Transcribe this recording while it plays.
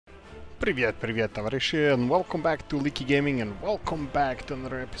Привет, товарищи, and welcome back to Oolykee Gaming, and welcome back to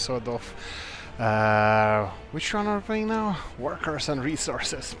another episode of which one are we playing now? Workers and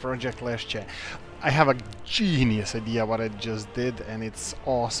Resources, Project Leszcie. I have a genius idea what I just did, and it's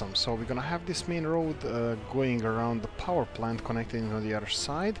awesome. So we're gonna have this main road going around the power plant, connecting to the other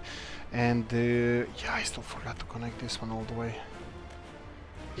side, and yeah, I still forgot to connect this one all the way.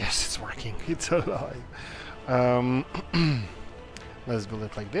 Yes, it's working. It's alive. Let's build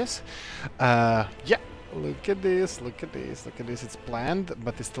it like this. Yeah, look at this, it's planned,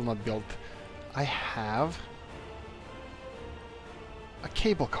 but it's still not built. I have a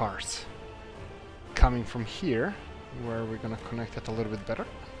cable cars coming from here, where we're gonna connect it a little bit better.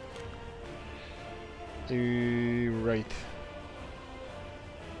 Right.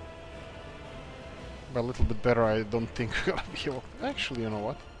 But a little bit better, I don't think we're gonna be able... Actually, you know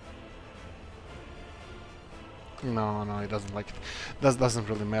what? No, it doesn't like it. Doesn't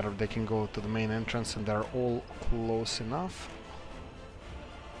really matter. They can go to the main entrance, and they're all close enough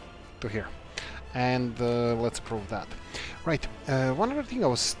to here. And let's prove that. Right. One other thing I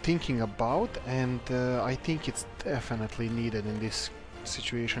was thinking about, and I think it's definitely needed in this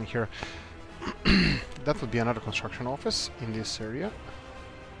situation here. That would be another construction office in this area.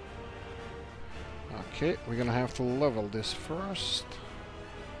 Okay, we're gonna have to level this first.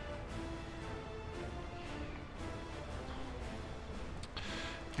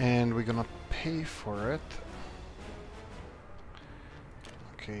 And we're gonna pay for it.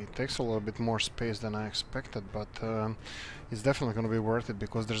 Okay, it takes a little bit more space than I expected, but it's definitely gonna be worth it,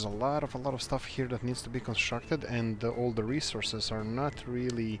 because there's a lot of stuff here that needs to be constructed, and all the resources are not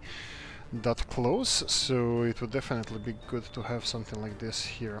really that close, so it would definitely be good to have something like this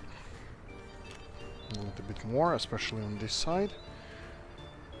here. A little bit more, especially on this side.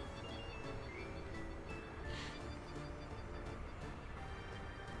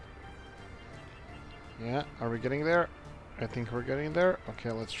 Yeah, are we getting there? I think we're getting there. Okay,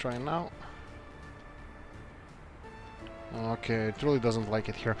 let's try now. Okay, it really doesn't like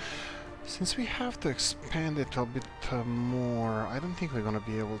it here. Since we have to expand it a bit more, I don't think we're gonna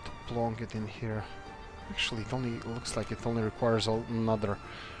be able to plonk it in here. Actually, it only looks like it only requires another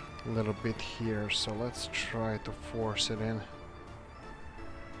little bit here, so let's try to force it in.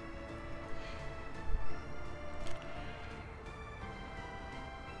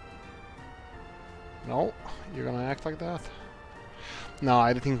 No, you're gonna act like that? No,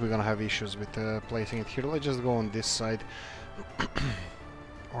 I don't think we're gonna have issues with placing it here. Let's just go on this side.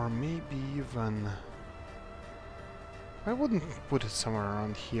 Or maybe even... I wouldn't put it somewhere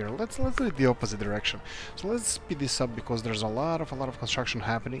around here. Let's do it the opposite direction. So let's speed this up, because there's a lot of construction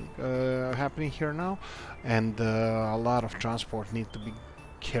happening here now, and a lot of transport need to be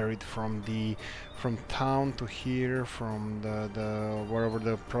carried from town to here, from the wherever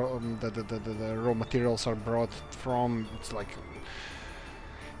the raw materials are brought from.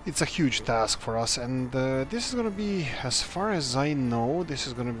 It's a huge task for us, and this is gonna be, as far as I know, this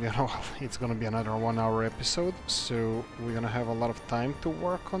is gonna be it's gonna be another 1-hour episode, so we're gonna have a lot of time to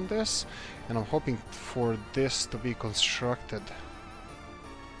work on this, and I'm hoping for this to be constructed.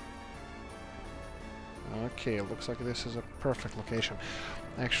 Okay, it looks like this is a perfect location.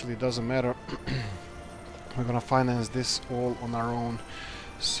 Actually, it doesn't matter. We're gonna finance this all on our own.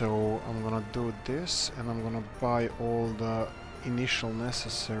 So I'm gonna do this, and I'm gonna buy all the initial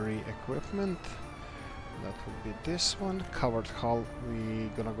necessary equipment. That would be this one. Covered hull. We're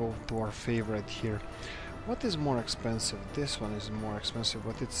gonna go to our favorite here. What is more expensive? This one is more expensive,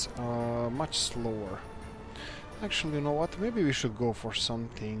 but it's much slower. Actually, you know what? Maybe we should go for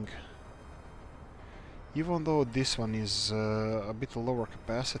something. Even though this one is a bit lower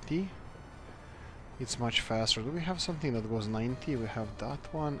capacity, it's much faster. Do we have something that goes 90? We have that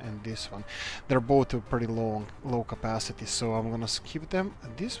one and this one. They're both pretty low capacity, so I'm gonna skip them.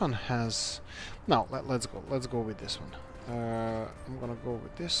 This one has... No, let's go with this one. I'm gonna go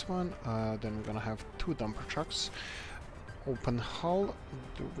with this one. Then we're gonna have 2 dumper trucks. Open hull.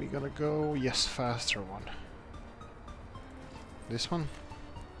 Do we gonna go? Yes, faster one. This one?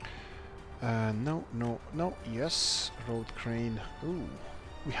 No, yes, road crane. Ooh,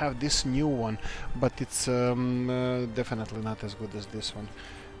 we have this new one, but it's definitely not as good as this one.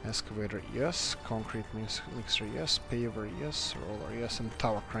 Excavator, yes. Concrete mixer, yes. Paver, yes. Roller, yes. And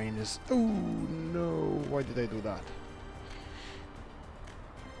tower crane is... Oh no, why did I do that?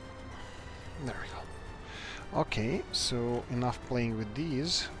 There we go. Okay, so enough playing with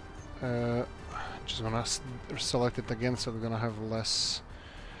these. Just gonna select it again, so we're gonna have less...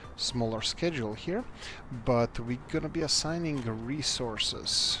 smaller schedule here, but we're gonna be assigning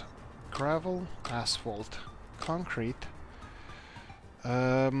resources: gravel, asphalt, concrete,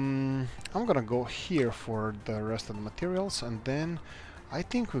 I'm gonna go here for the rest of the materials, and then I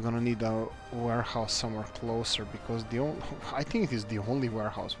think we're gonna need a warehouse somewhere closer, because I think it is the only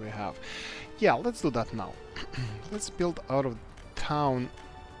warehouse we have. Yeah, let's do that now. Let's build out of town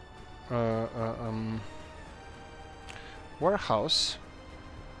warehouse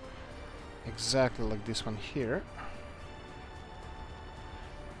exactly like this one here.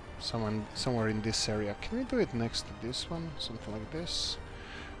 Somewhere in this area. Can we do it next to this one? Something like this.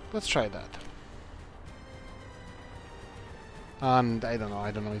 Let's try that. And I don't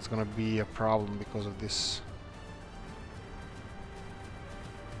know, it's gonna be a problem because of this.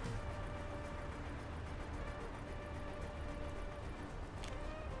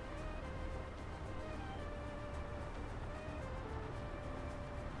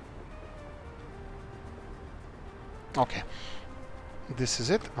 Okay. This is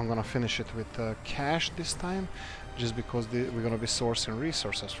it. I'm gonna finish it with cash this time, just because we're gonna be sourcing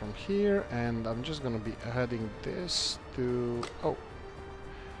resources from here, and I'm just gonna be adding this to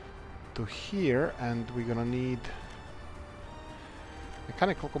here, and we're gonna need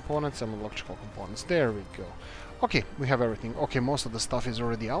mechanical components and electrical components. There we go. Okay, we have everything. Okay, most of the stuff is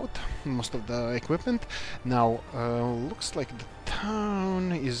already out, most of the equipment. Now, looks like the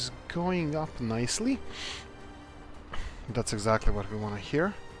town is going up nicely. That's exactly what we want to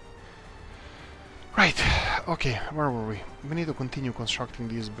hear. Right, okay, where were we? We need to continue constructing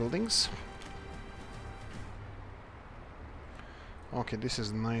these buildings. Okay, this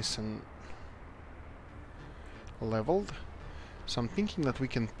is nice and leveled. So I'm thinking that we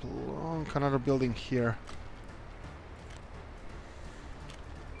can plonk another building here.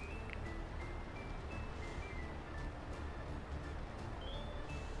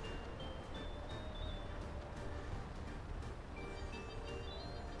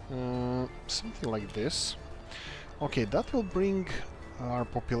 Something like this. Okay, that will bring our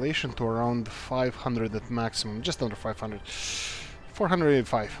population to around 500 at maximum, just under 500.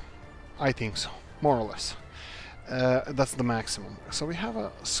 485, I think so, more or less. That's the maximum. So we have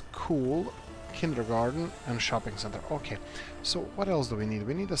a school, kindergarten, and shopping center. Okay, so what else do we need?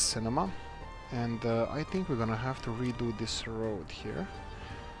 We need a cinema, and I think we're gonna have to redo this road here.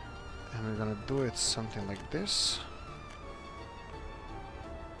 And we're gonna do it something like this.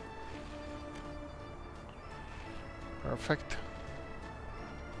 Perfect.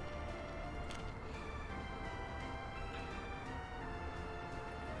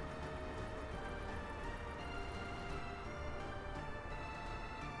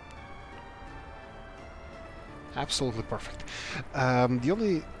 Absolutely perfect. The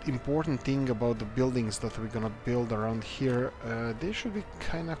only important thing about the buildings that we're gonna build around here, they should be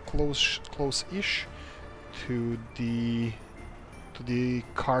kind of close-ish to the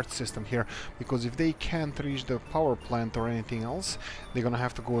cart system here, because if they can't reach the power plant or anything else, they're gonna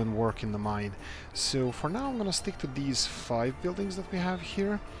have to go and work in the mine. So for now I'm gonna stick to these 5 buildings that we have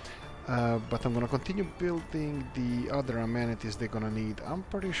here, but I'm gonna continue building the other amenities they're gonna need. I'm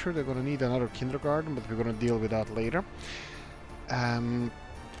pretty sure they're gonna need another kindergarten, but we're gonna deal with that later.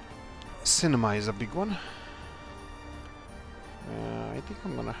 Cinema is a big one. I think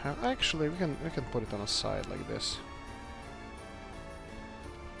I'm gonna have, actually we can put it on a side like this.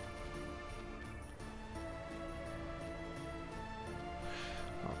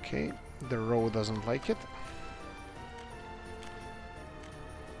 Okay, the road doesn't like it.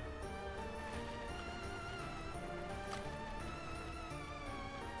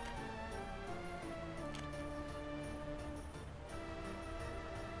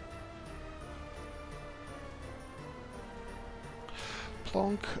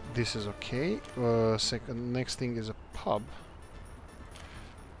 Plonk, this is okay. Next thing is a pub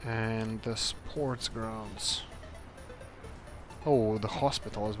and the sports grounds. Oh, the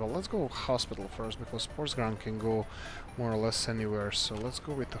hospital as well. Let's go hospital first, because sports ground can go more or less anywhere. So let's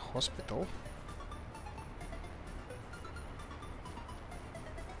go with the hospital.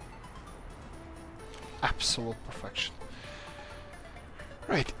 Absolute perfection.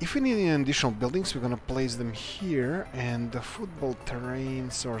 Right, if we need any additional buildings, we're gonna place them here. And the football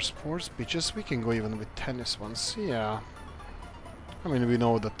terrains or sports pitches, we can go even with tennis ones. Yeah. I mean, we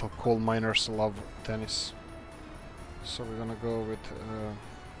know that the coal miners love tennis. So we're gonna go with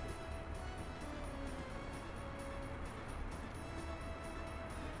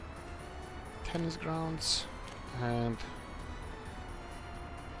tennis grounds, and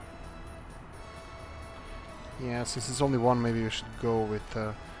yeah, since it's only one, maybe we should go with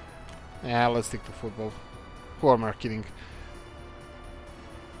yeah, let's stick to football. Who am I kidding?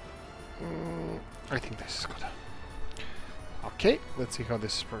 I think this is good. Okay, let's see how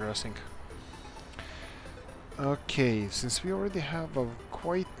this is progressing. Okay, since we already have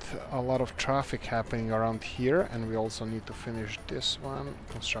quite a lot of traffic happening around here, and we also need to finish this one,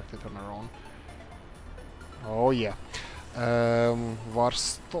 construct it on our own. Oh yeah.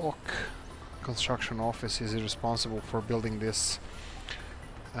 Varstock construction office is responsible for building this,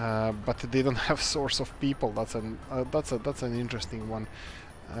 but they don't have source of people. That's an interesting one,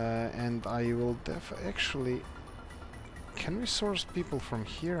 and I will actually. Can we source people from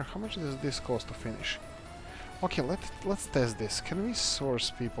here? How much does this cost to finish? Okay, let's test this. Can we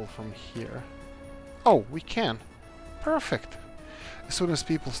source people from here? Oh, we can. Perfect. As soon as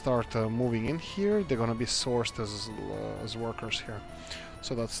people start moving in here, they're gonna be sourced as workers here.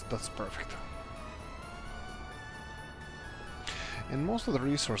 So that's perfect. And most of the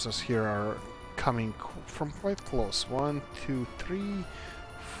resources here are coming from quite close. 1, 2, 3,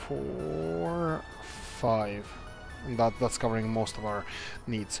 4, 5. And that's covering most of our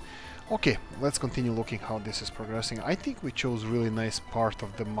needs. Okay, let's continue looking how this is progressing. I think we chose really nice part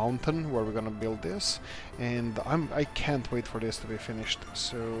of the mountain where we're gonna build this, and I can't wait for this to be finished.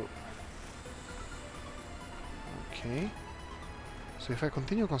 So okay, so if I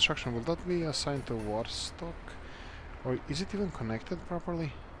continue construction, will that be assigned to Warstock, or is it even connected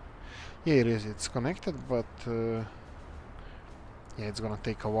properly? Yeah, it is. It's connected, but yeah, it's gonna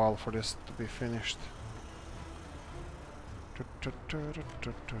take a while for this to be finished.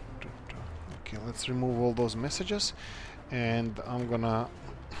 Okay, let's remove all those messages, and I'm gonna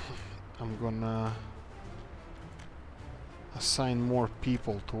assign more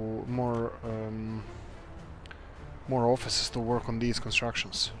people to more offices to work on these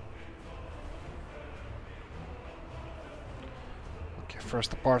constructions. Okay,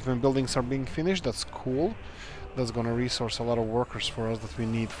 first apartment buildings are being finished. That's cool. That's gonna resource a lot of workers for us that we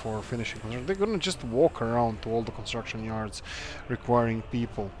need for finishing construction. They're gonna just walk around to all the construction yards requiring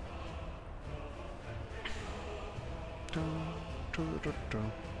people.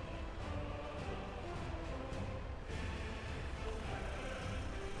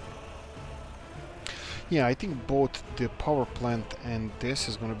 Yeah, I think both the power plant and this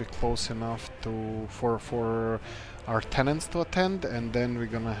is gonna be close enough to for our tenants to attend, and then we're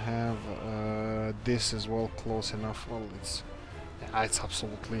gonna have this as well close enough. Well, it's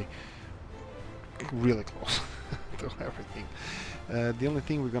absolutely really close to everything. The only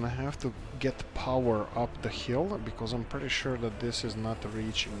thing, we're gonna have to get power up the hill, because I'm pretty sure that this is not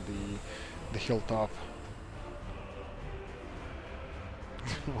reaching the hilltop.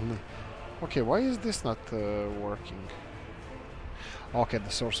 Okay, why is this not working? Okay, the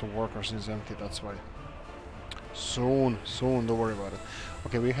source of workers is empty, that's why. Soon, don't worry about it.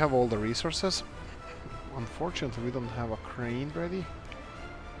 Okay, we have all the resources. Unfortunately, we don't have a crane ready.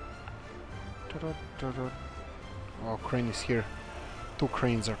 Oh, crane is here. 2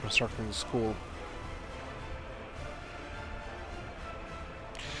 cranes are constructing the school.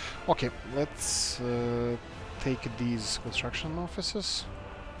 Okay, let's take these construction offices.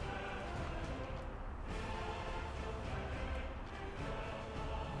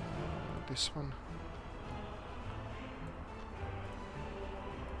 This one.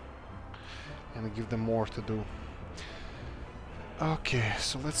 And give them more to do. Okay,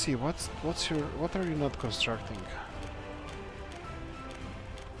 so let's see, what are you not constructing?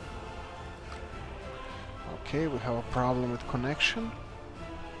 Okay, we have a problem with connection.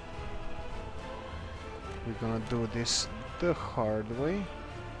 We're gonna do this the hard way.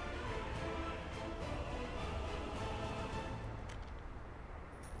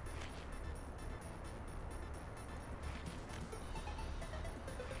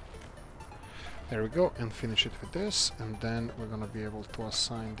 There we go, and finish it with this, and then we're gonna be able to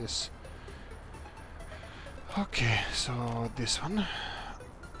assign this. Okay, so this one,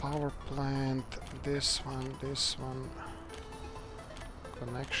 power plant, this one,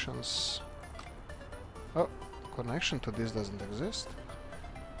 connections. Oh, connection to this doesn't exist.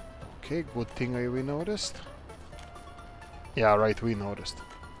 Okay, good thing we noticed. Yeah, right, we noticed.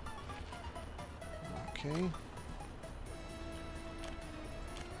 Okay.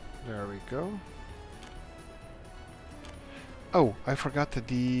 There we go. Oh, I forgot that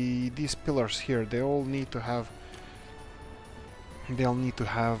these pillars here, they all need to have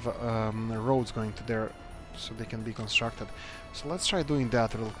roads going to there so they can be constructed. So let's try doing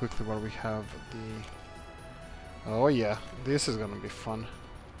that real quickly while we have the... Oh yeah, this is gonna be fun.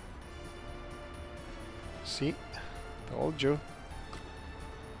 See? Told you.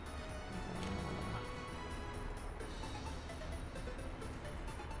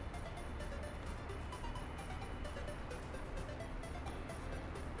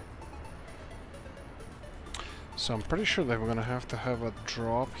 So I'm pretty sure that we're gonna have to have a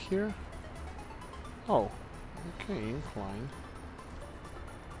drop here. Oh, Okay, incline.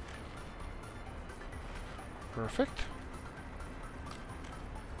 Perfect.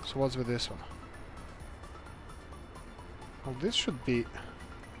 So what's with this one? Well, this should be...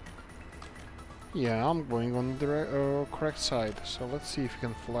 Yeah, I'm going on the correct side. So let's see if we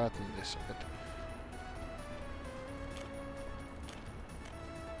can flatten this a bit.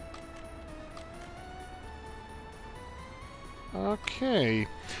 Okay,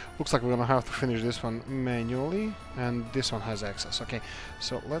 looks like we're gonna have to finish this one manually, and this one has access. Okay,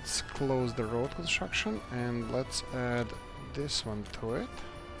 so let's close the road construction and let's add this one to it.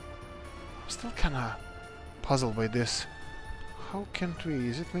 I'm still kinda puzzled by this. How can't we?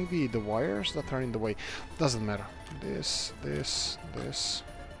 Is it maybe the wires that are in the way? Doesn't matter. This.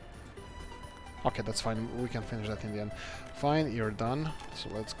 Okay, that's fine. We can finish that in the end. Fine, you're done. So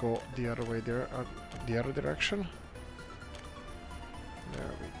let's go the other way there, the other direction.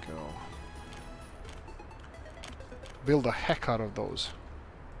 There we go. Build the heck out of those.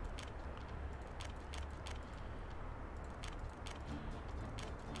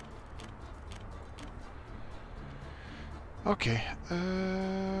 Okay,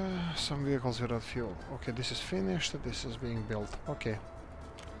 some vehicles without fuel. Okay, this is finished, this is being built. Okay.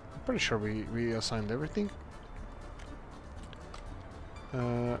 I'm pretty sure we assigned everything.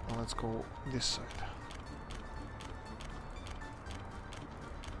 Let's go this side.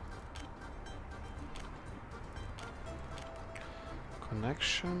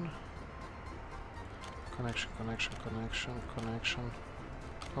 Connection. Connection.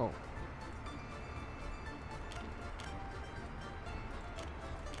 Oh.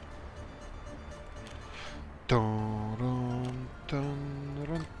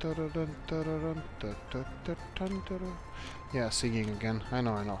 Yeah, singing again. I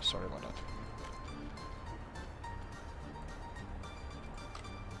know. Sorry about that.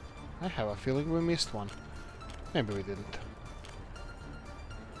 I have a feeling we missed one. Maybe we didn't.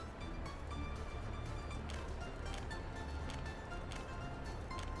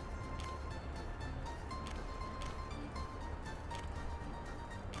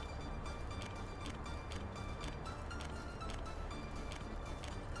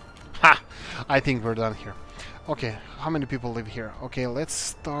 Ha! I think we're done here. Okay, how many people live here? Okay, let's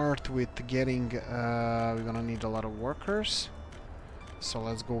start with getting... we're gonna need a lot of workers. So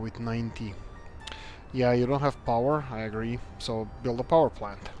let's go with 90. Yeah, you don't have power, I agree. So build a power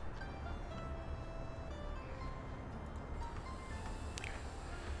plant.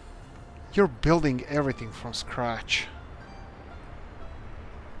 You're building everything from scratch.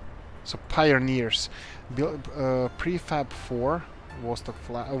 So pioneers. Build, prefab 4. Warstock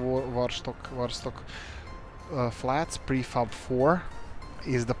Flats, prefab 4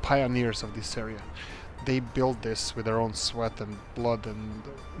 is the pioneers of this area. They built this with their own sweat and blood and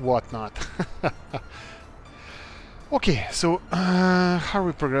whatnot. Okay, so how are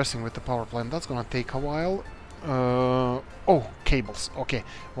we progressing with the power plant? That's gonna take a while. Oh, cables. Okay,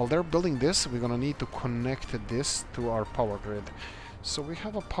 while they're building this, we're gonna need to connect this to our power grid. So we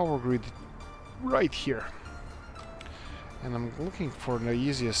have a power grid right here. And I'm looking for the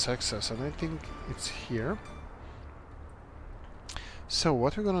easiest access, and I think it's here. So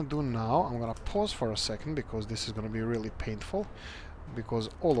what we're gonna do now, I'm gonna pause for a second because this is gonna be really painful, because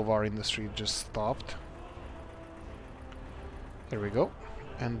all of our industry just stopped. There we go.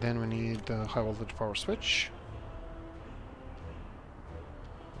 And then we need a high voltage power switch.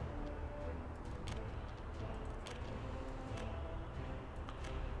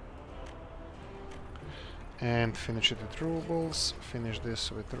 And finish it with rubles, finish this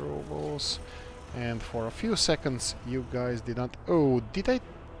with rubles, and for a few seconds you guys did not... Oh, did I...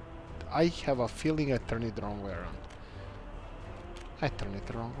 I have a feeling I turned it the wrong way around. I turned it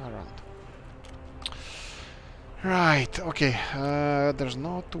the wrong way around. Right, okay, there's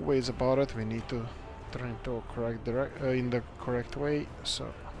no two ways about it, we need to turn it to correct in the correct way,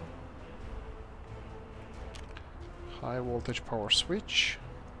 so... High voltage power switch.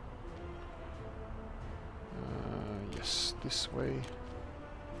 Yes, this way.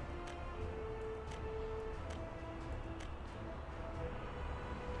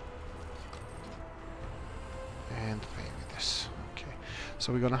 And maybe this. Okay.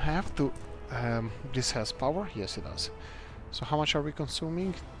 So we're gonna have to... this has power? Yes, it does. So how much are we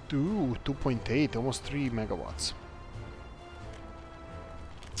consuming? 2.8, almost 3 megawatts.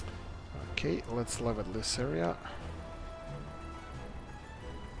 Okay, let's level this area.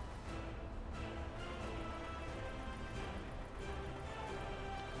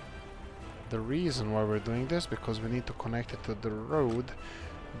 The reason why we're doing this, because we need to connect it to the road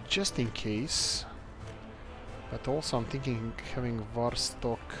just in case, but also I'm thinking having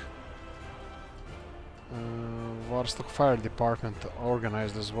Warstock Warstock Fire Department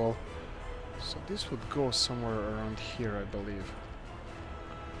organized as well. So this would go somewhere around here, I believe.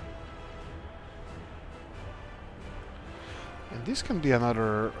 And this can be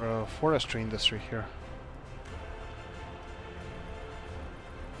another forestry industry here.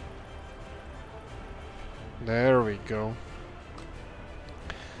 There we go.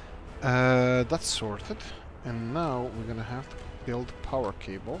 That's sorted. And now we're gonna have to build power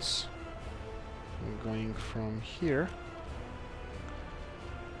cables. Going from here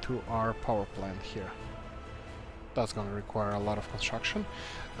to our power plant here. That's gonna require a lot of construction.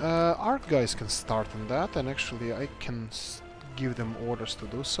 Our guys can start on that, and actually I can give them orders to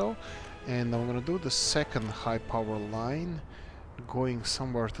do so. And I'm gonna do the second high power line going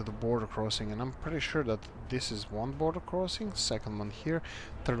somewhere to the border crossing, and I'm pretty sure that this is one border crossing, second one here,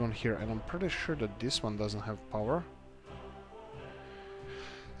 third one here, and I'm pretty sure that this one doesn't have power.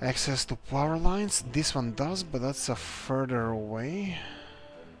 Access to power lines, this one does, but that's a further away.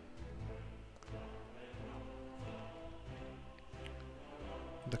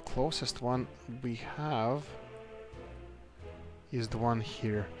 The closest one we have is the one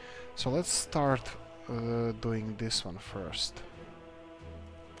here. So let's start doing this one first.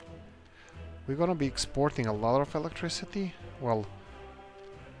 We're gonna be exporting a lot of electricity, well,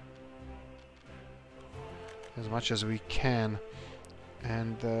 as much as we can,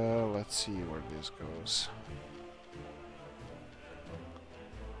 and let's see where this goes.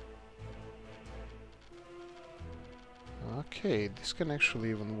 Okay, this can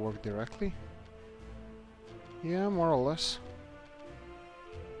actually even work directly. Yeah, more or less.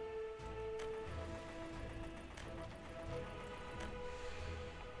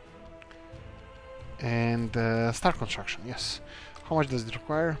 And start construction, yes. How much does it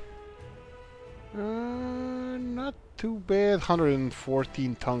require? Not too bad.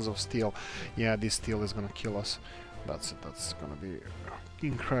 114 tons of steel. Yeah, this steel is gonna kill us. That's it. That's gonna be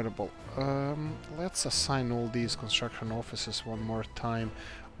incredible. Let's assign all these construction offices one more time.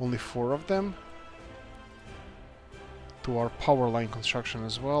 Only 4 of them. To our power line construction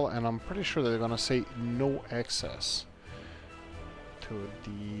as well. And I'm pretty sure they're gonna say no access to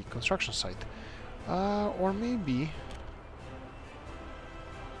the construction site. Or maybe...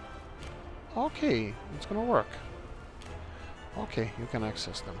 Okay, it's gonna work. Okay, you can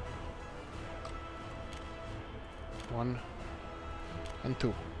access them. 1 and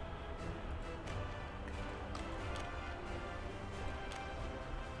 2.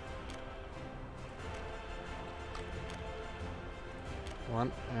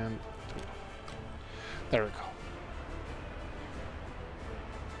 One and 2. There we go.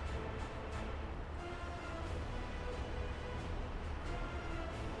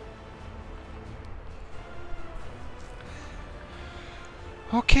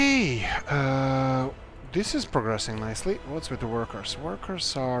 Okay, this is progressing nicely. What's with the workers?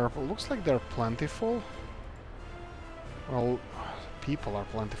 Workers are... looks like they're plentiful. Well, people are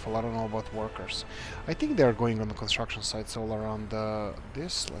plentiful. I don't know about workers. I think they're going on the construction sites all around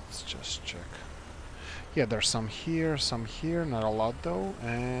this. Let's just check. Yeah, there's some here, not a lot though,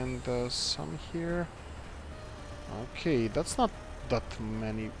 and some here. Okay, that's not that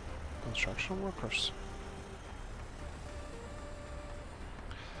many construction workers.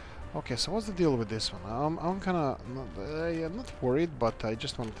 Okay, so what's the deal with this one? I'm kinda I'm not worried, but I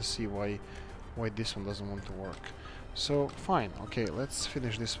just wanted to see why this one doesn't want to work. So fine, okay, let's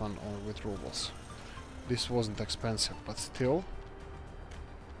finish this one with rubles. This wasn't expensive, but still,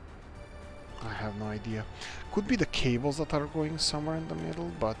 I have no idea. Could be the cables that are going somewhere in the middle,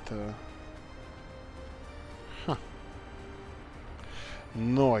 but huh.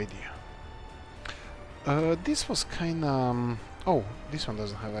 No idea. This was kinda... oh, this one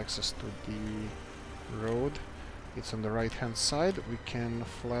doesn't have access to the road. It's on the right hand side. We can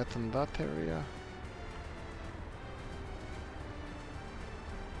flatten that area.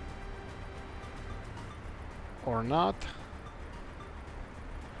 Or not.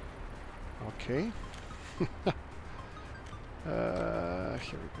 Okay. Here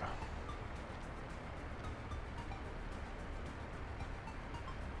we go.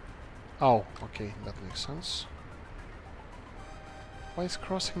 Oh, okay, that makes sense. Why is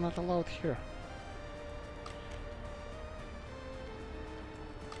crossing not allowed here?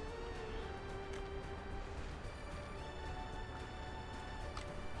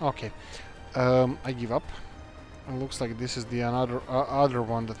 Okay, I give up. It looks like this is the other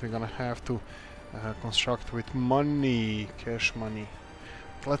one that we're gonna have to construct with money, cash money.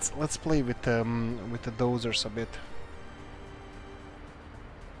 Let's play with the dozers a bit.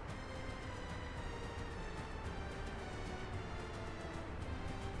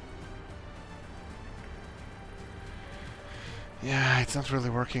 Yeah, it's not really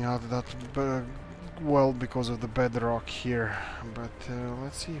working out that well because of the bedrock here. But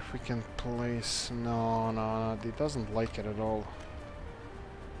let's see if we can place... No, it doesn't like it at all.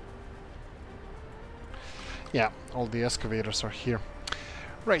 Yeah, all the excavators are here.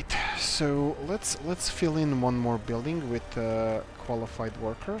 Right, so let's fill in one more building with qualified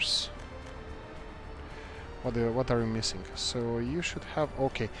workers. What are you missing? So you should have...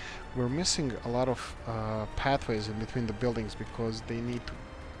 Okay, we're missing a lot of pathways in between the buildings because they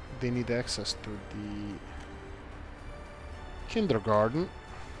need access to the kindergarten.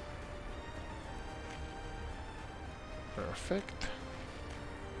 Perfect.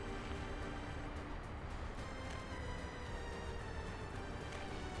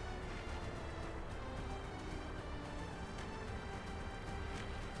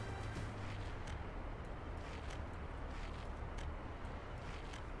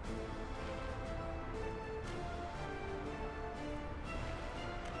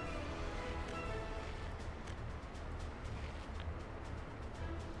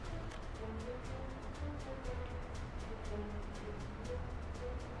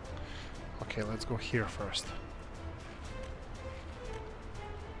 Okay, let's go here first.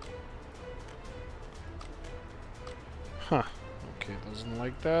 Huh. Okay, doesn't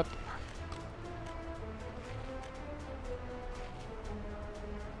like that.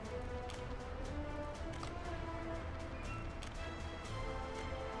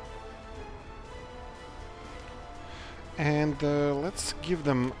 And let's give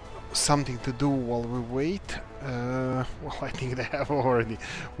them something to do while we wait. Well, I think they have already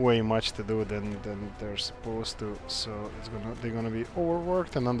way much to do than they're supposed to, so they're gonna be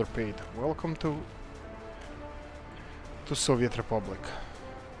overworked and underpaid. Welcome to Soviet Republic.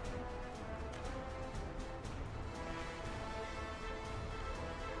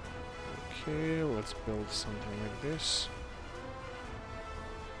 Okay, let's build something like this.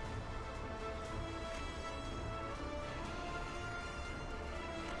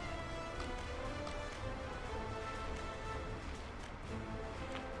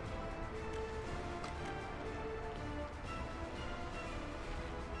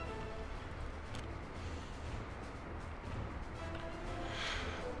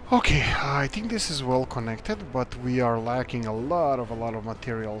 Okay, I think this is well connected, but we are lacking a lot of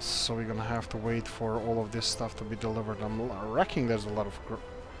materials, so we're gonna have to wait for all of this stuff to be delivered. I'm reckon there's a lot of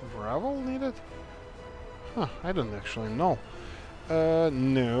gravel needed. Huh, I don't actually know.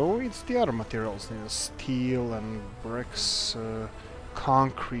 No, it's the other materials. Steel and bricks,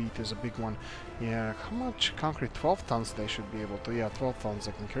 concrete is a big one. Yeah, how much concrete? 12 tons they should be able to. Yeah, 12 tons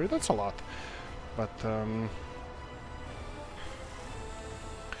they can carry. That's a lot. But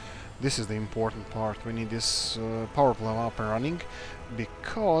this is the important part. We need this power plant up and running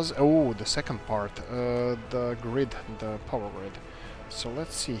because... Oh, the second part, the grid, the power grid. So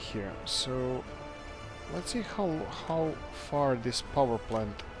let's see here. So let's see how far this power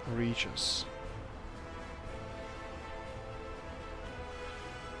plant reaches.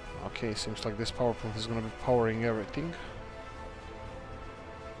 Okay, seems like this power plant is gonna be powering everything.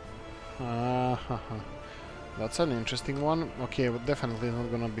 That's an interesting one. Okay, but definitely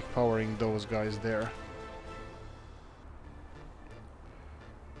not gonna be powering those guys there.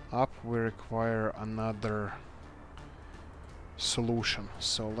 Up, we require another solution.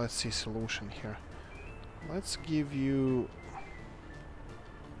 So let's see solution here. Let's give you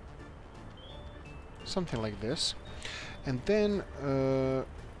something like this. And then,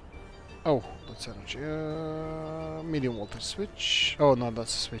 oh, that's energy. Medium voltage switch. Oh, no,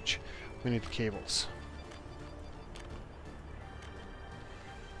 that's a switch. We need cables.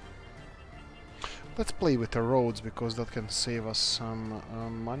 Let's play with the roads because that can save us some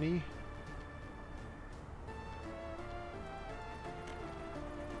money.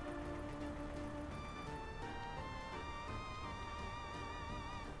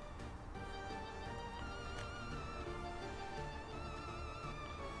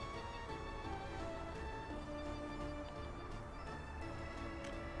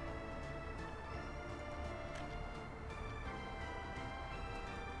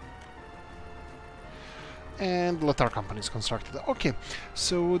 And let our companies construct it. Okay,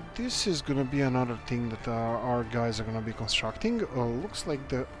 so this is gonna be another thing that our guys are gonna be constructing. Looks like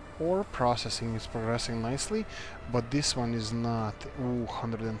the ore processing is progressing nicely, but this one is not. Ooh,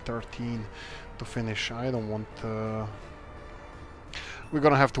 113 to finish. I don't want... We're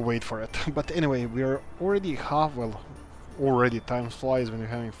gonna have to wait for it. But anyway, we're already well, already time flies when you're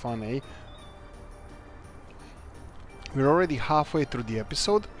having fun, eh? We're already halfway through the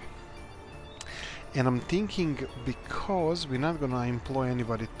episode. And I'm thinking, because we're not gonna employ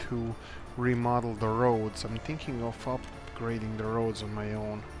anybody to remodel the roads, I'm thinking of grading the roads on my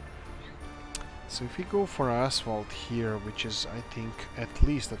own. So if we go for asphalt here, which is I think at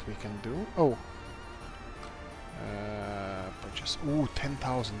least that we can do. Oh, purchase. Ooh,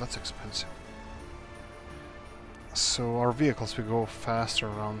 10,000. That's expensive. So our vehicles will go faster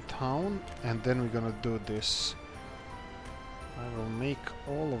around town, and then we're gonna do this. I will make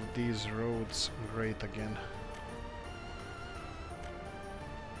all of these roads great again.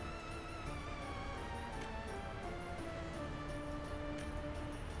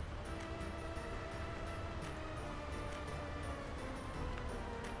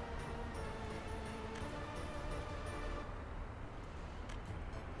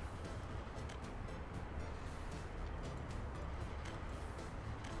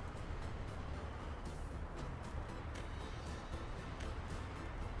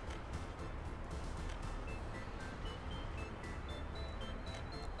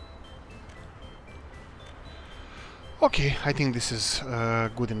 Okay, I think this is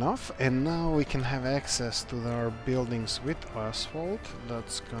good enough, and now we can have access to our buildings with asphalt.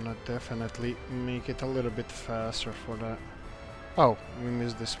 That's gonna definitely make it a little bit faster for the... Oh, we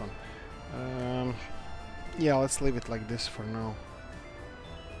missed this one. Yeah, let's leave it like this for now.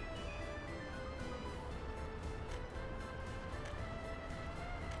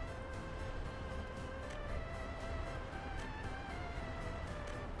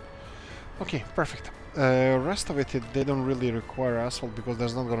 Okay, perfect. Rest of it, they don't really require asphalt because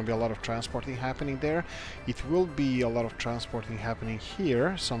there's not going to be a lot of transporting happening there. It will be a lot of transporting happening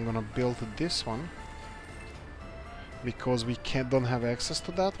here, so I'm going to build this one because we don't have access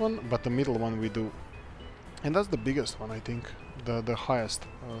to that one, but the middle one we do. And that's the biggest one, I think, the highest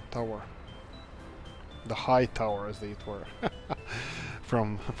tower. The high tower, as they were,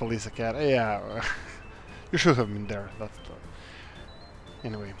 from Police Academy. Yeah, you should have been there. That's the...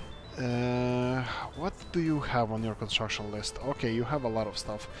 Anyway. What do you have on your construction list? Okay, you have a lot of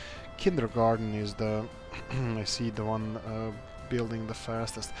stuff. Kindergarten is the I see the one building the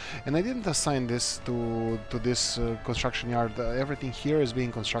fastest, and I didn't assign this to this construction yard. Everything here is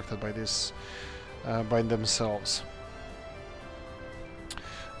being constructed by this by themselves.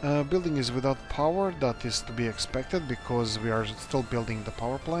 Building is without power. That is to be expected because we are still building the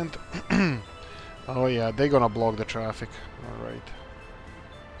power plant. Oh yeah, they're gonna block the traffic. All right.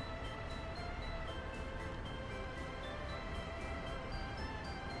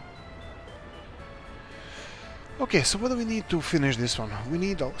 Okay, so what do we need to finish this one? We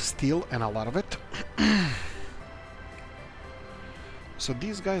need steel and a lot of it. So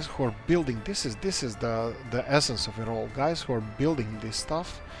these guys who are building, this is the essence of it all. Guys who are building this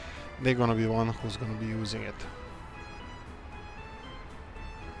stuff, they're gonna be the one who's gonna be using it.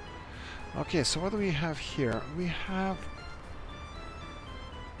 Okay, so what do we have here? We have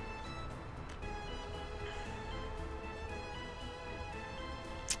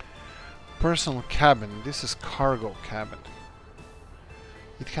personal cabin. This is cargo cabin.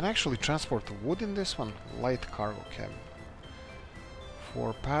 It can actually transport wood in this one. Light cargo cabin.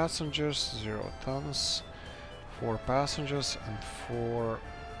 4 passengers, 0 tons. 4 passengers and 4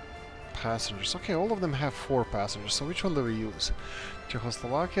 passengers. Okay, all of them have 4 passengers. So which one do we use?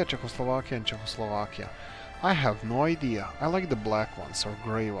 Czechoslovakia, Czechoslovakia, and Czechoslovakia. I have no idea. I like the black ones or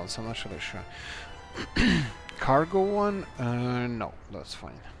gray ones. I'm not really sure. Cargo one? No, that's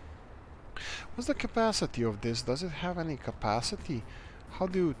fine. What's the capacity of this? Does it have any capacity? How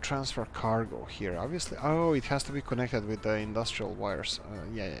do you transfer cargo here? Obviously, oh, it has to be connected with the industrial wires.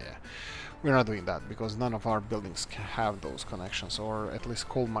 Yeah. We're not doing that because none of our buildings can have those connections, or at least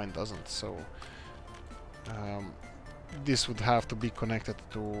coal mine doesn't. So this would have to be connected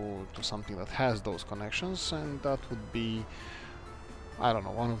to something that has those connections, and that would be, I don't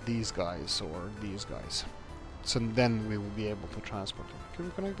know, one of these guys or these guys. So then we will be able to transport them. Can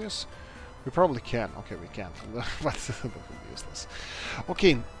we connect this? We probably can. Okay, we can't. But that would be useless.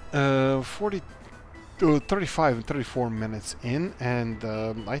 Okay, 35 and 34 minutes in, and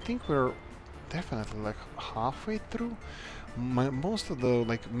I think we're definitely like halfway through. Most of the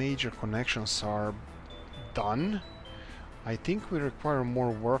like major connections are done. I think we require more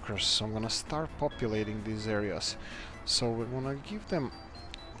workers, so I'm gonna start populating these areas. So we're gonna give them...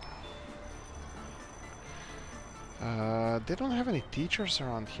 they don't have any teachers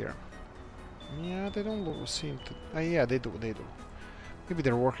around here. Yeah, they don't seem to... yeah, they do. Maybe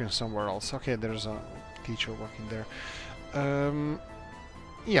they're working somewhere else. Okay, there's a teacher working there.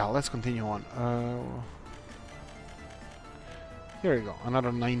 Yeah, let's continue on. Here we go,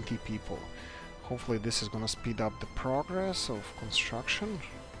 another 90 people. Hopefully this is gonna speed up the progress of construction.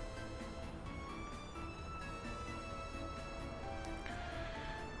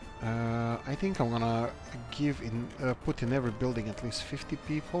 I think I'm gonna put in every building at least 50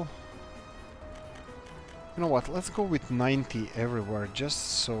 people. You know what, let's go with 90 everywhere,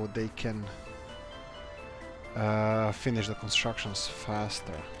 just so they can finish the constructions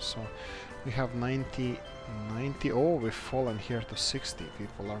faster. So we have 90. Oh, we've fallen here to 60.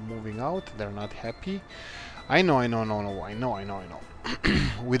 People are moving out, they're not happy. I know.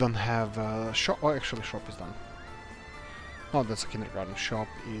 We don't have shop. Oh, actually shop is done. No, that's a kindergarten. Shop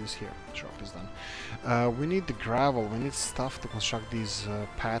is here. Shop is done. We need the gravel, we need stuff to construct these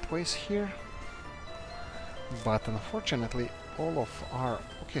pathways here. But unfortunately, all of our...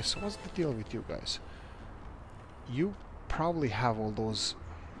 Okay, so what's the deal with you guys? You probably have all those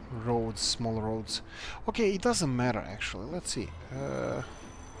roads, small roads. Okay, it doesn't matter actually. Let's see.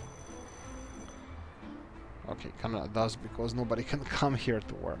 Okay, kinda does, because nobody can come here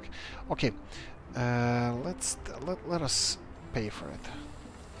to work. Okay, let us pay for it.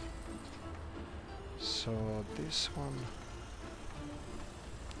 So this one,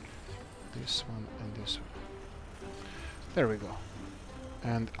 and this one. There we go.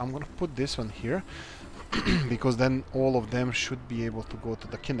 And I'm gonna put this one here because then all of them should be able to go to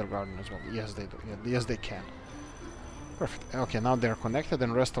the kindergarten as well. Yes, they do. Yeah, yes, they can. Perfect. Okay, now they're connected,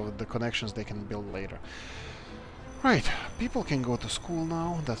 and the rest of the connections they can build later. Right, people can go to school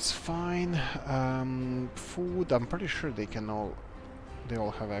now. That's fine. Food, I'm pretty sure they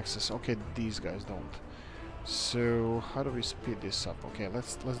all have access. Okay, these guys don't. So how do we speed this up? Okay,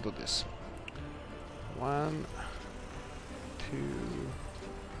 let's do this. 1, 2,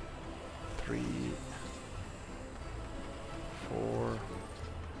 3, 4,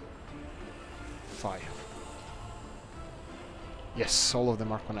 5. Yes, all of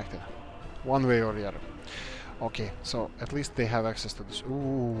them are connected, one way or the other. Okay, so at least they have access to this.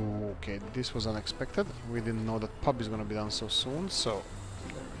 Ooh, okay, this was unexpected. We didn't know that pub is gonna be done so soon, so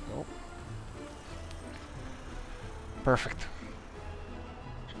there we go. Perfect.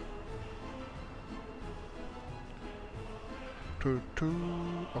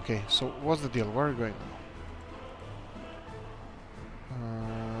 Okay, so what's the deal? Where are you going now?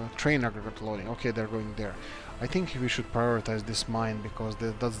 Train aggregate loading. Okay, they're going there. I think we should prioritize this mine because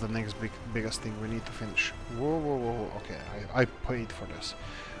that's the next biggest thing we need to finish. Whoa. Okay, I paid for this.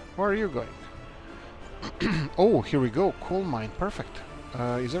 Where are you going? Oh, here we go. Coal mine. Perfect.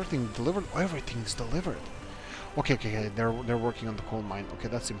 Is everything delivered? Oh, everything's delivered. Okay. They're working on the coal mine. Okay,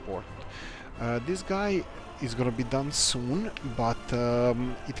 that's important. This guy is gonna be done soon, but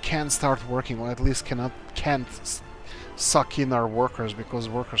it can't start working, or at least can't suck in our workers, because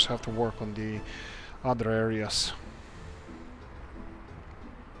workers have to work on the other areas.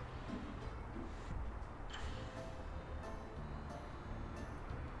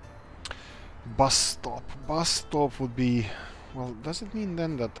 Bus stop. Bus stop would be... Well, does it mean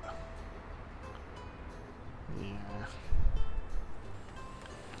then that... Yeah.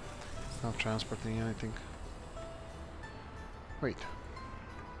 It's not transporting anything. Wait.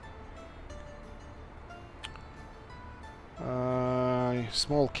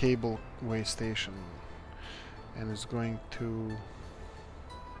 Small cable way station. And it's going to...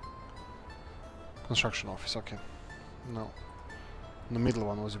 Construction office, okay. No. The middle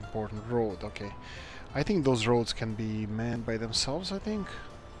one was important. Road, okay. I think those roads can be manned by themselves, I think.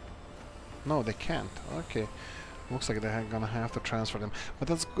 No, they can't. Okay. Looks like they're gonna have to transfer them. But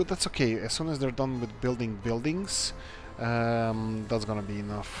that's good, that's okay. As soon as they're done with building buildings, that's gonna be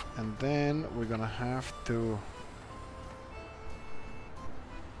enough. And then we're gonna have to...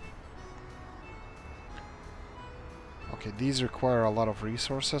 Okay, these require a lot of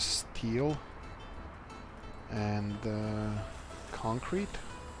resources. Steel and concrete.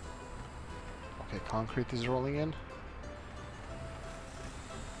 Okay, concrete is rolling in.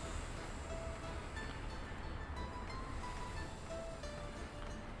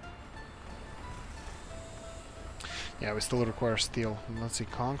 Yeah, we still require steel. Let's see,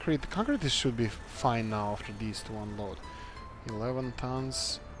 concrete. Concrete should be fine now after these to unload. 11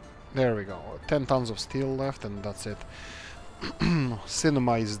 tons. There we go. 10 tons of steel left, and that's it.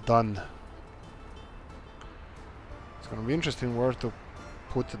 Cinema is done. It's gonna be interesting where to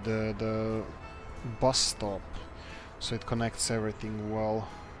put the bus stop, so it connects everything well.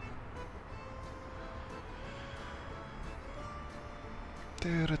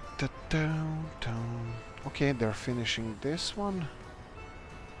 Okay, they're finishing this one.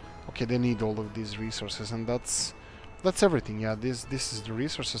 Okay, they need all of these resources, and that's everything. Yeah, this is the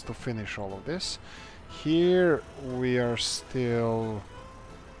resources to finish all of this. Here we are still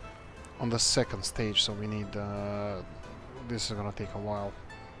on the second stage, so we need this is gonna take a while.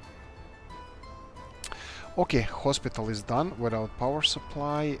 Okay, hospital is done without power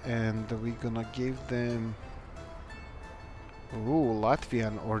supply, and we're gonna give them... Ooh,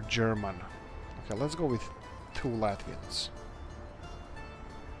 Latvian or German. Okay, let's go with 2 Latvians.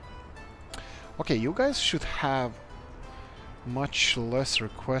 Okay, you guys should have much less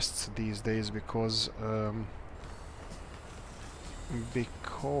requests these days because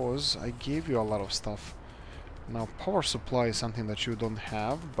I gave you a lot of stuff. Now, power supply is something that you don't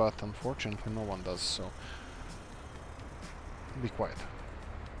have, but unfortunately no one does, so be quiet.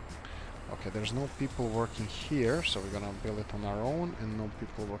 Okay, there's no people working here, so we're gonna build it on our own, and no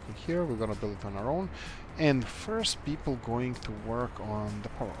people working here, we're gonna build it on our own. And first people going to work on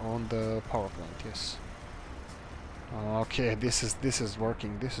the power plant, yes. Okay, this is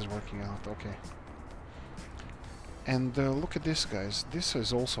working out, okay. And look at this, guys. This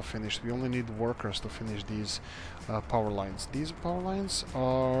is also finished. We only need workers to finish these power lines. These power lines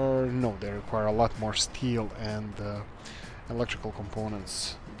are... no, they require a lot more steel and electrical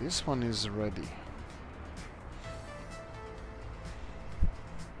components. This one is ready.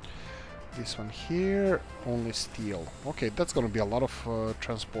 This one here, only steel. Okay, that's gonna be a lot of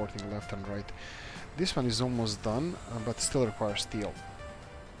transporting left and right. This one is almost done, but still requires steel.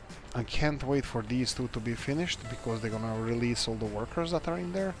 I can't wait for these two to be finished because they're gonna release all the workers that are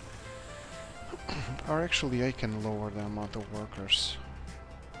in there. Or actually I can lower the amount of workers.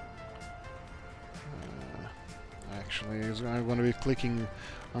 Actually, I'm gonna be clicking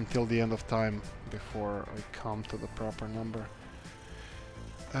until the end of time before I come to the proper number.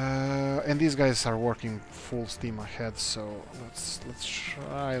 And these guys are working full steam ahead, so let's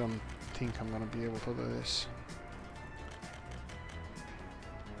try. I don't think I'm gonna be able to do this.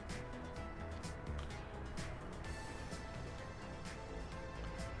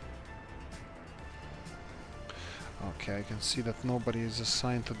 Okay, I can see that nobody is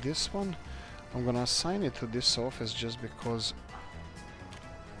assigned to this one. I'm gonna assign it to this office just because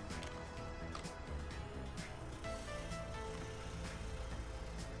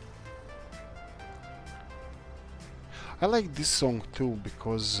I like this song too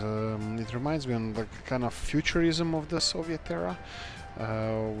because it reminds me of the kind of futurism of the Soviet era,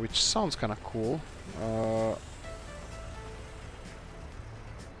 which sounds kind of cool. I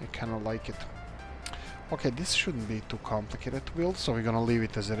kind of like it. Okay, this shouldn't be too complicated to build, so we're gonna leave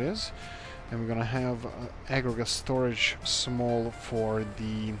it as it is. And we're gonna have aggregate storage small for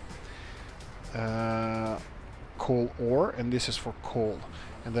the coal ore, and this is for coal.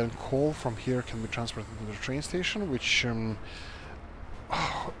 And then coal from here can be transported to the train station, which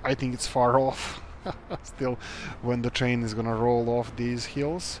I think it's far off still when the train is gonna roll off these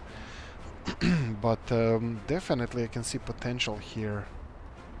hills. But definitely I can see potential here.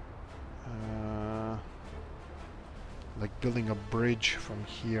 Like building a bridge from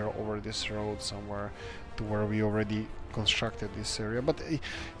here over this road somewhere to where we already constructed this area. But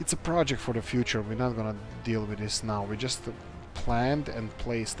it's a project for the future. We're not gonna deal with this now. We just planned and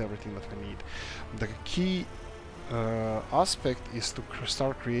placed everything that we need. The key aspect is to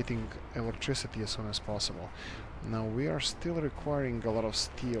start creating electricity as soon as possible. Now we are still requiring a lot of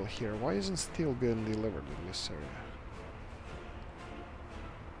steel here. Why isn't steel being delivered in this area?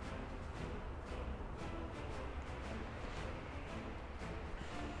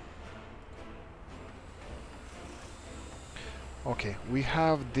 Okay, we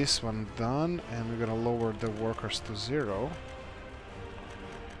have this one done, and we're gonna lower the workers to 0.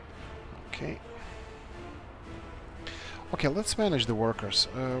 Okay. Okay, let's manage the workers.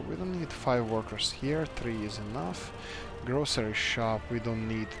 We don't need 5 workers here, 3 is enough. Grocery shop, we don't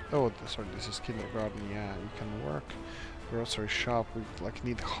need... oh, sorry, this is kindergarten, yeah, we can work. Grocery shop, we like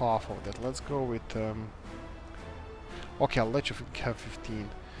need half of that. Let's go with... okay, I'll let you have 15.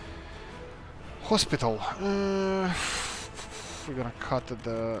 Hospital. We're gonna cut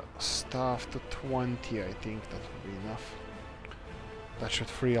the staff to 20, I think that would be enough. That should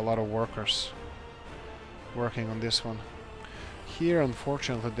free a lot of workers working on this one. Here,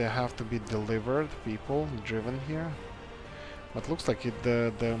 unfortunately, they have to be delivered, people driven here. But looks like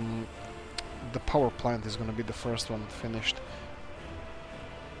the power plant is gonna be the first one finished.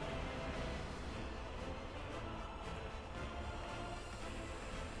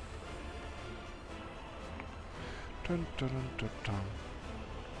 Dun, dun, dun, dun, dun.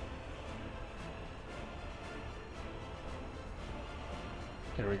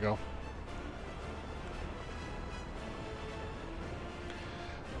 Here we go.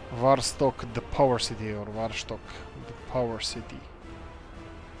 Varstok, the power city, or Varstok, the power city.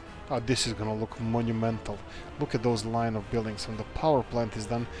 Oh, this is gonna look monumental. Look at those line of buildings. When the power plant is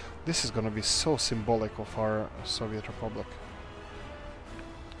done, this is gonna be so symbolic of our Soviet Republic.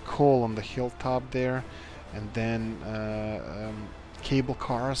 Coal on the hilltop there. and then cable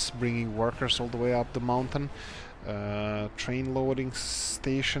cars bringing workers all the way up the mountain. Train loading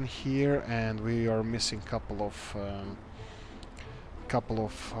station here, and we are missing couple of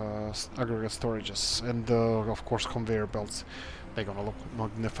aggregate storages, and of course conveyor belts. They're gonna look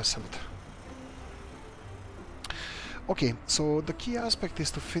magnificent. Okay, so the key aspect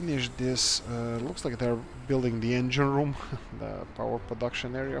is to finish this. Looks like they're building the engine room, the power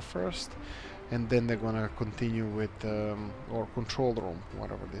production area first, and then they're gonna continue with or control room,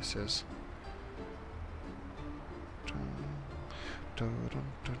 whatever this is.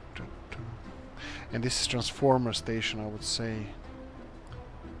 And this is transformer station, I would say.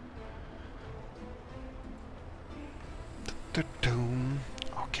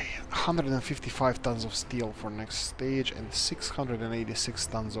 Okay, 155 tons of steel for next stage and 686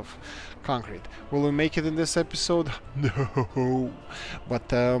 tons of concrete. Will we make it in this episode? No. But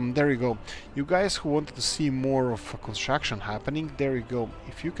there you go. You guys who wanted to see more of construction happening, there you go.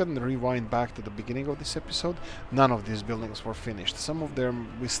 If you can rewind back to the beginning of this episode, none of these buildings were finished. Some of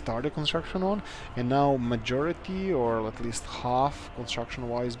them we started construction on, and now majority, or at least half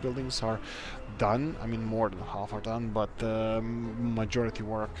construction-wise, buildings are done. I mean, more than half are done, but majority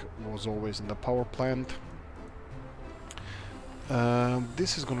work was always in the power plant.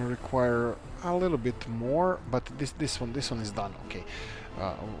 This is going to require a little bit more, but this one is done. Okay,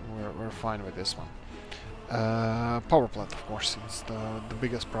 we're fine with this one. Power plant, of course, it's the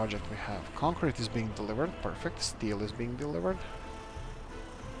biggest project we have. Concrete is being delivered. Perfect. Steel is being delivered.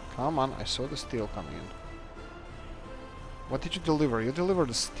 Come on, I saw the steel coming in. What did you deliver? You delivered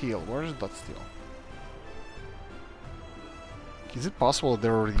the steel. Where is that steel? Is it possible they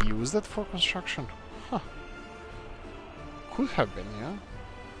already used it for construction? Huh. Could have been, yeah.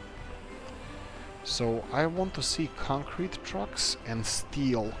 So I want to see concrete trucks and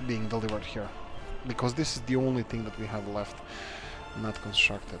steel being delivered here, because this is the only thing that we have left not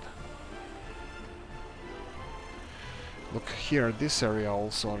constructed. Look here, this area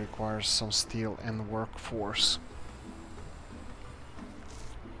also requires some steel and workforce.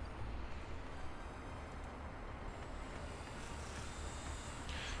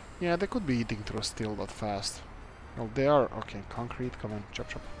 Yeah, they could be eating through steel that fast. Well, they are. Okay, concrete, come on, chop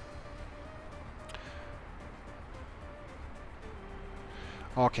chop.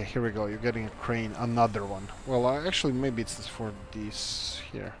 Okay, here we go, you're getting a crane, another one. Well, actually, maybe it's for this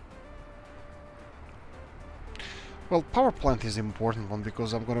here. Well, power plant is important one,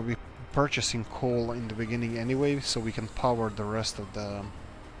 because I'm gonna be purchasing coal in the beginning anyway, so we can power the rest of the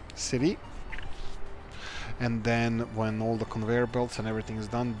city. And then when all the conveyor belts and everything is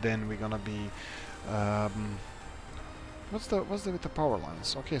done, then we're gonna be what's with the power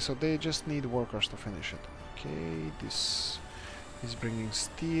lines? Okay, so they just need workers to finish it. Okay, this is bringing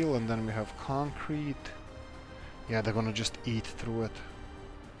steel, and then we have concrete. Yeah, they're gonna just eat through it.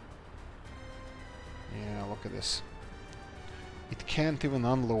 Yeah, look at this. It can't even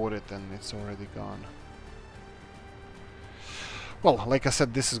unload it, and it's already gone. Well, like I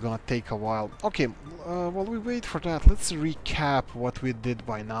said, this is gonna take a while. Okay, while we wait for that, let's recap what we did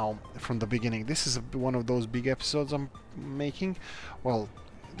by now from the beginning. This is one of those big episodes I'm making. Well,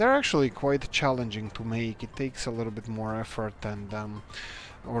 they're actually quite challenging to make. It takes a little bit more effort and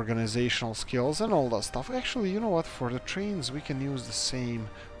organizational skills and all that stuff. Actually, you know what? For the trains, we can use the same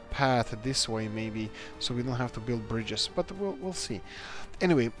path this way, maybe, so we don't have to build bridges. But we'll see.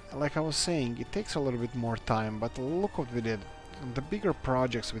 Anyway, like I was saying, it takes a little bit more time. But look what we did. The bigger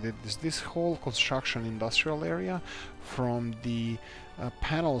projects we did is this whole construction industrial area, from the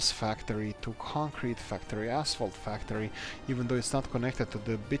panels factory to concrete factory, asphalt factory. Even though it's not connected to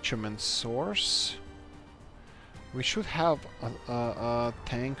the bitumen source, we should have a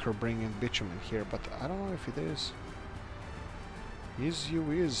tanker bringing bitumen here, but I don't know if it is.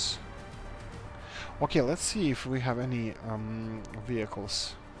 Is. Okay, let's see if we have any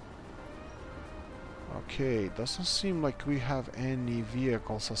vehicles. Okay, doesn't seem like we have any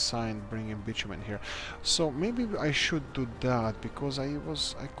vehicles assigned bringing bitumen here. So maybe I should do that, because I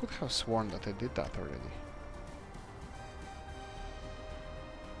could have sworn that I did that already.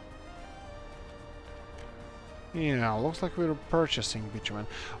 Yeah, looks like we're purchasing bitumen.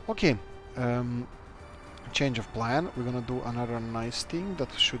 Okay, change of plan. We're gonna do another nice thing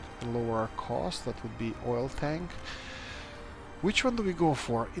that should lower our cost. That would be oil tank. Which one do we go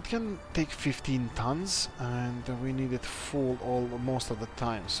for? It can take 15 tons, and we need it full most of the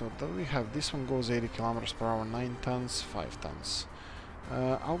time. So do we have this one goes 80 kilometers per hour, 9 tons, 5 tons.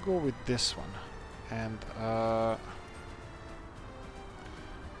 I'll go with this one, and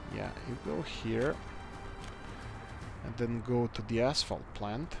yeah, you go here, and then go to the asphalt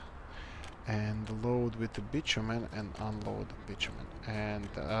plant, and load with the bitumen and unload bitumen. And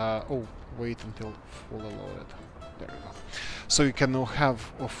oh, wait until fully loaded. There we go. So you can now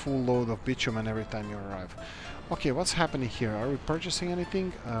have a full load of bitumen every time you arrive. Okay, what's happening here? Are we purchasing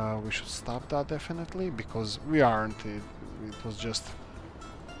anything? We should stop that definitely, because we aren't. It was just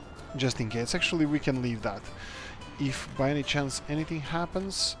in case. Actually, we can leave that. If by any chance anything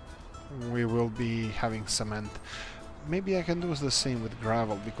happens, we will be having cement. Maybe I can do the same with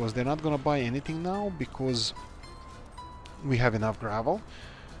gravel, because they're not gonna buy anything now because we have enough gravel.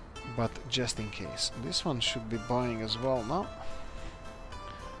 But just in case. This one should be buying as well now.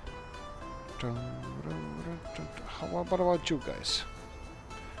 What about you guys?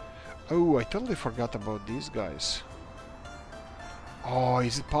 Oh, I totally forgot about these guys. Oh,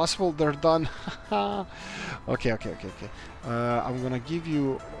 is it possible they're done? Okay. I'm gonna give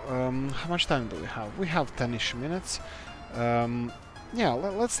you... how much time do we have? We have 10-ish minutes. Yeah,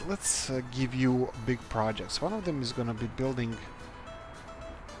 let's give you big projects. One of them is gonna be building...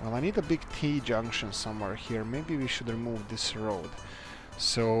 Well, I need a big T-junction somewhere here. Maybe we should remove this road,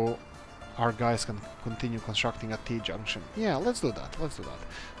 so our guys can continue constructing a T-junction. Yeah, let's do that.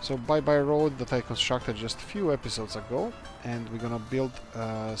 So bye-bye road that I constructed just a few episodes ago, and we're gonna build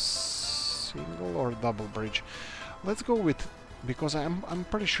a single or double bridge. Let's go with, because I'm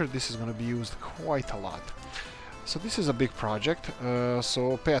pretty sure this is gonna be used quite a lot. So this is a big project,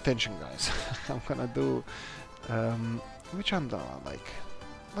 so pay attention, guys. I'm gonna do which one do I like?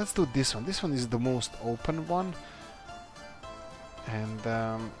 Let's do this one. This one is the most open one, and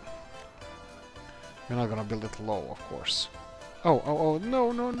we're not gonna build it low, of course. Oh,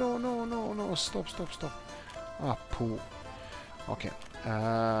 no, stop. Ah, poo. Okay,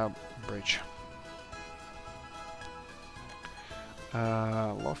 bridge.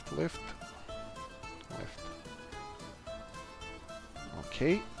 Left.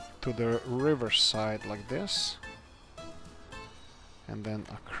 Okay, to the river side like this. And then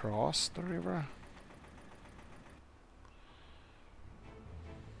across the river.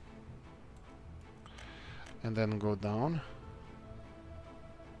 And then go down.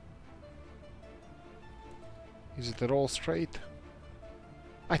 Is it at all straight?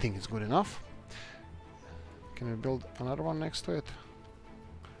 I think it's good enough. Can we build another one next to it?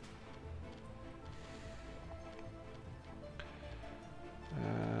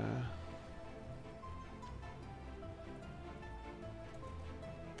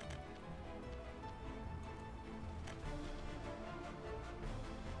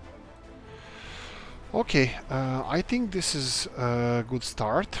 Okay, I think this is a good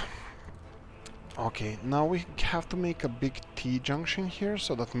start. Okay, now we have to make a big T-junction here,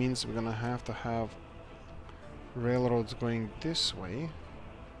 so that means we're gonna have to have railroads going this way.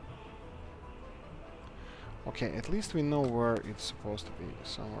 Okay, at least we know where it's supposed to be,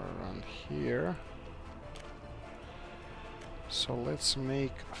 somewhere around here. So let's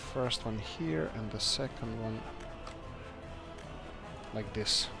make first one here and the second one like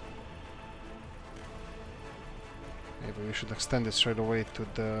this. Maybe we should extend it straight away to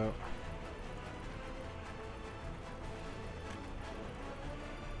the...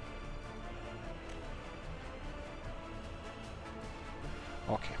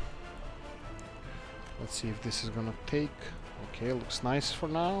 Okay. Let's see if this is gonna take... Okay, looks nice for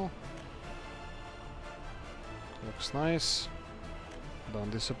now. Looks nice. Don't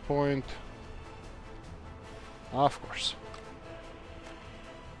disappoint. Of course.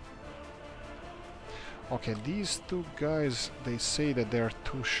 Okay, these two guys, they say that they're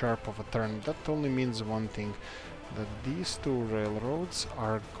too sharp of a turn. That only means one thing, that these two railroads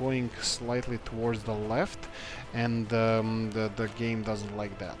are going slightly towards the left, and the game doesn't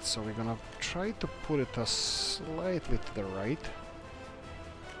like that. So we're gonna try to put it slightly to the right.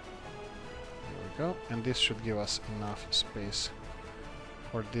 There we go. And this should give us enough space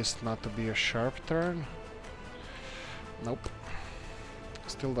for this not to be a sharp turn. Nope.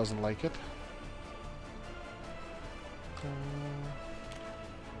 Still doesn't like it.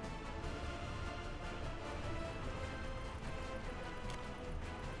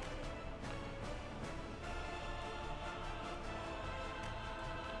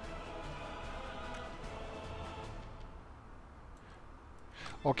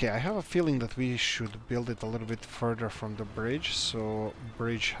 Okay, I have a feeling that we should build it a little bit further from the bridge, so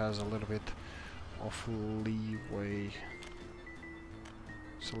bridge has a little bit of leeway.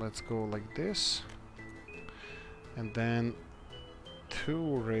 So let's go like this. And then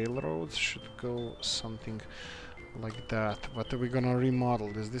two railroads should go something like that. But we're gonna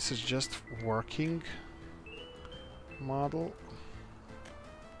remodel this. This is just working model.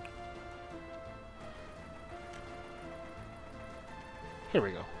 Here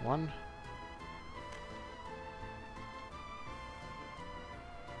we go. 1,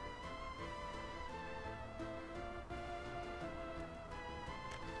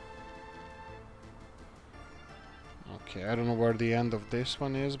 Okay, I don't know where the end of this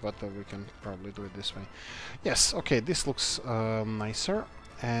one is, but we can probably do it this way. Yes, okay, this looks nicer.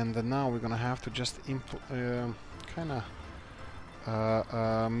 And now we're gonna have to just kind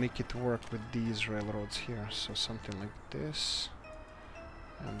of make it work with these railroads here. So something like this.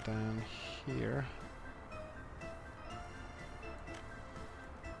 And then here.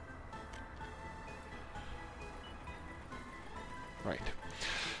 Right.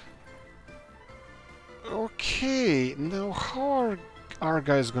 Okay, now how are our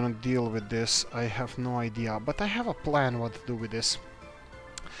guys gonna deal with this? I have no idea, but I have a plan what to do with this.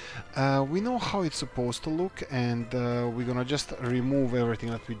 We know how it's supposed to look, and we're gonna just remove everything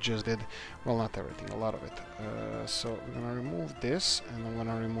that we just did. Well, not everything, a lot of it. So we're gonna remove this, and I'm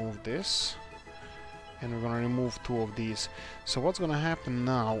gonna remove this, and we're gonna remove 2 of these. So what's gonna happen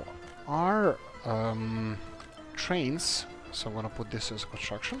now? Our trains, so I'm gonna put this as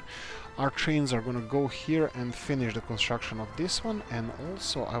construction. Our trains are gonna go here and finish the construction of this one, and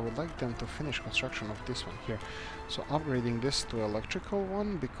also I would like them to finish construction of this one here. So upgrading this to electrical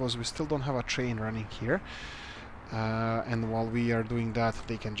one, because we still don't have a train running here. And while we are doing that,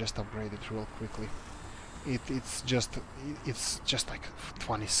 they can just upgrade it real quickly. It's just like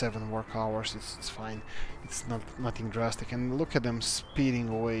 27 work hours. It's fine. It's nothing drastic. And look at them speeding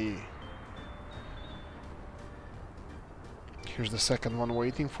away. Here's the second one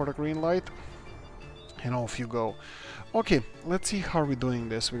waiting for the green light. And off you go. Okay, let's see how we're doing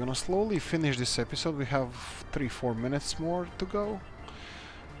this. We're gonna slowly finish this episode. We have 3-4 minutes more to go.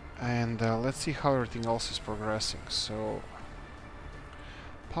 And let's see how everything else is progressing. So,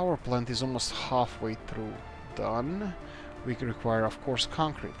 power plant is almost halfway through done. We require, of course,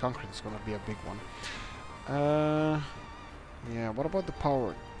 concrete. Concrete is gonna be a big one. Yeah, what about the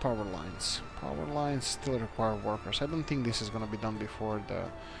power lines? Power lines still require workers. I don't think this is gonna be done before the...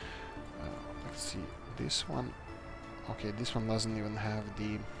 let's see, this one... Okay, this one doesn't even have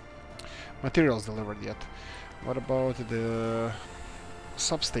the materials delivered yet. What about the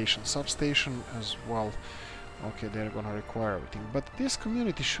substation? Substation as well. Okay, they're gonna require everything. But this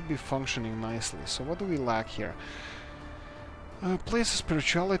community should be functioning nicely. So what do we lack here? Place of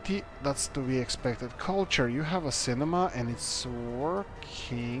spirituality, that's to be expected. Culture, you have a cinema and it's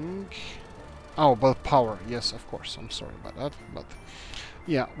working. Oh, but power, yes, of course. I'm sorry about that, but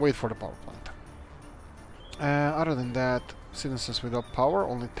yeah, wait for the power plant. Other than that, citizens without power,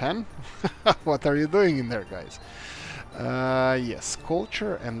 only 10. What are you doing in there, guys? Yes,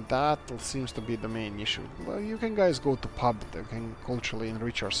 culture, and that seems to be the main issue. Well, you can guys go to pub, you can culturally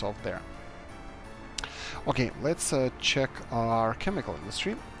enrich yourself there. Okay, let's check our chemical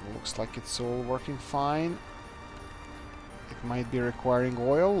industry. Looks like it's all working fine. It might be requiring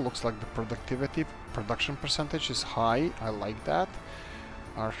oil. Looks like the production percentage is high. I like that.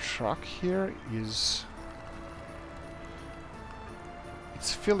 Our truck here is...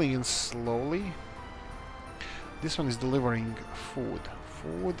 It's filling in slowly. This one is delivering food.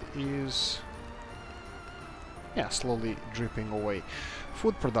 Food is... yeah, slowly dripping away.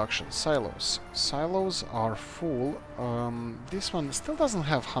 Food production, silos. Silos are full. This one still doesn't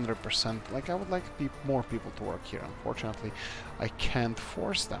have 100%. Like, I would like more people to work here. Unfortunately, I can't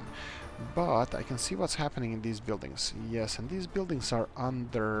force them. But I can see what's happening in these buildings. Yes, and these buildings are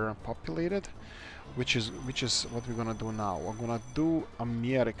underpopulated, which is what we're gonna do now. We're gonna do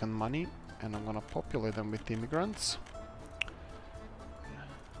American money, and I'm gonna populate them with immigrants.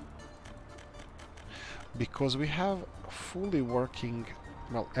 Because we have fully working,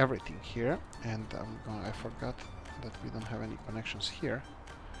 well, everything here, and I forgot that we don't have any connections here.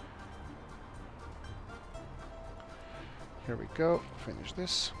 Here we go, finish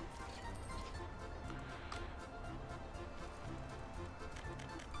this.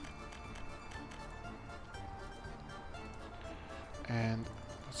 And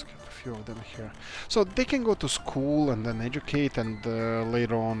let's get a few of them here. So they can go to school and then educate, and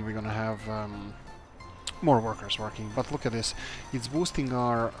later on we're gonna have more workers working. But look at this, it's boosting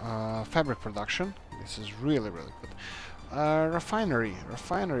our fabric production. This is really good. Refinery,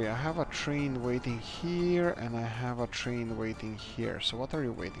 I have a train waiting here, and I have a train waiting here. So what are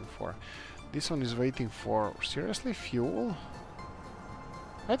you waiting for? This one is waiting for, seriously, fuel?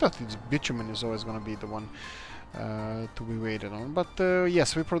 I thought it's bitumen is always gonna be the one to be waited on, but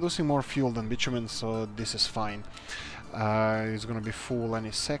yes, we're producing more fuel than bitumen, so this is fine. It's gonna be full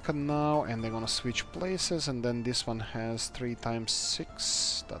any second now, and they're gonna switch places, and then this one has 3 times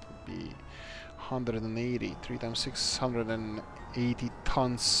 6, that would be 180. 3 times 6, 180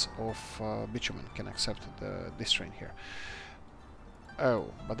 tons of bitumen can accept this train here.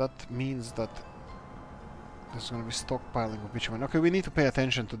 Oh, but that means that there's going to be stockpiling of bitumen. Okay, we need to pay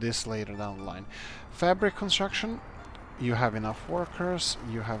attention to this later down the line. Fabric construction. You have enough workers.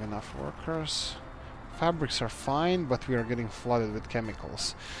 You have enough workers. Fabrics are fine, but we are getting flooded with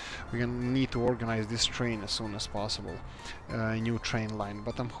chemicals. We're gonna need to organize this train as soon as possible. New train line.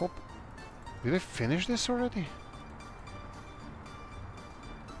 But I'm Did I finish this already?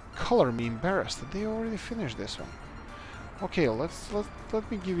 Color me embarrassed. Did they already finish this one? Okay, let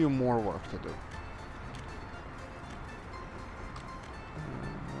me give you more work to do.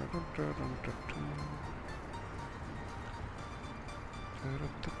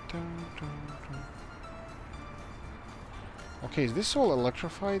 Okay, is this all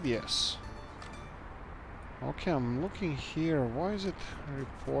electrified? Yes. Okay, I'm looking here. Why is it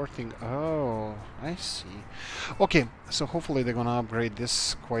reporting? Oh, I see. Okay, so hopefully they're gonna upgrade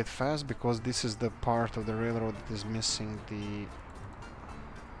this quite fast, because this is the part of the railroad that is missing the...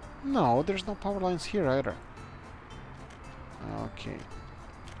 No, there's no power lines here either. Okay.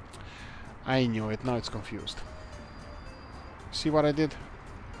 I knew it, now it's confused. See what I did?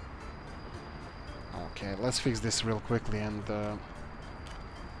 Okay, let's fix this real quickly and...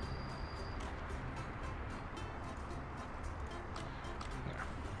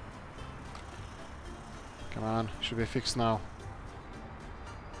 Come on, should be fixed now.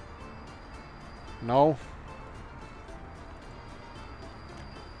 No?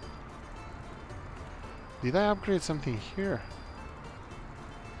 Did I upgrade something here?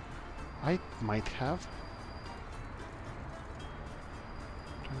 I might have.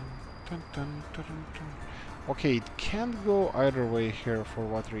 Okay, it can't go either way here. For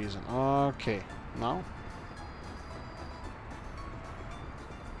what reason? Okay, now?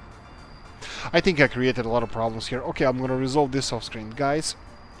 I think I created a lot of problems here. Okay, I'm gonna resolve this off screen. Guys,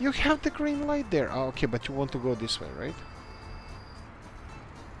 you have the green light there. Okay, but you want to go this way, right?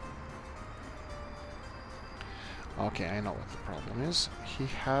 Okay, I know what the problem is. He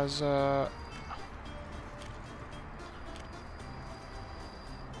has a...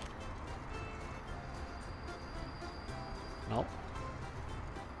 No.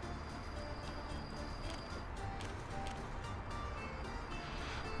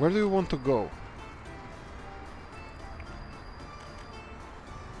 Where do you want to go?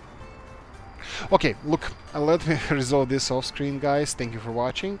 Okay, look, let me resolve this off screen, guys. Thank you for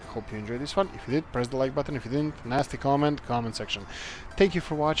watching. Hope you enjoyed this one. If you did, press the like button. If you didn't, nasty comment section. Thank you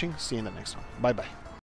for watching. See you in the next one. Bye bye.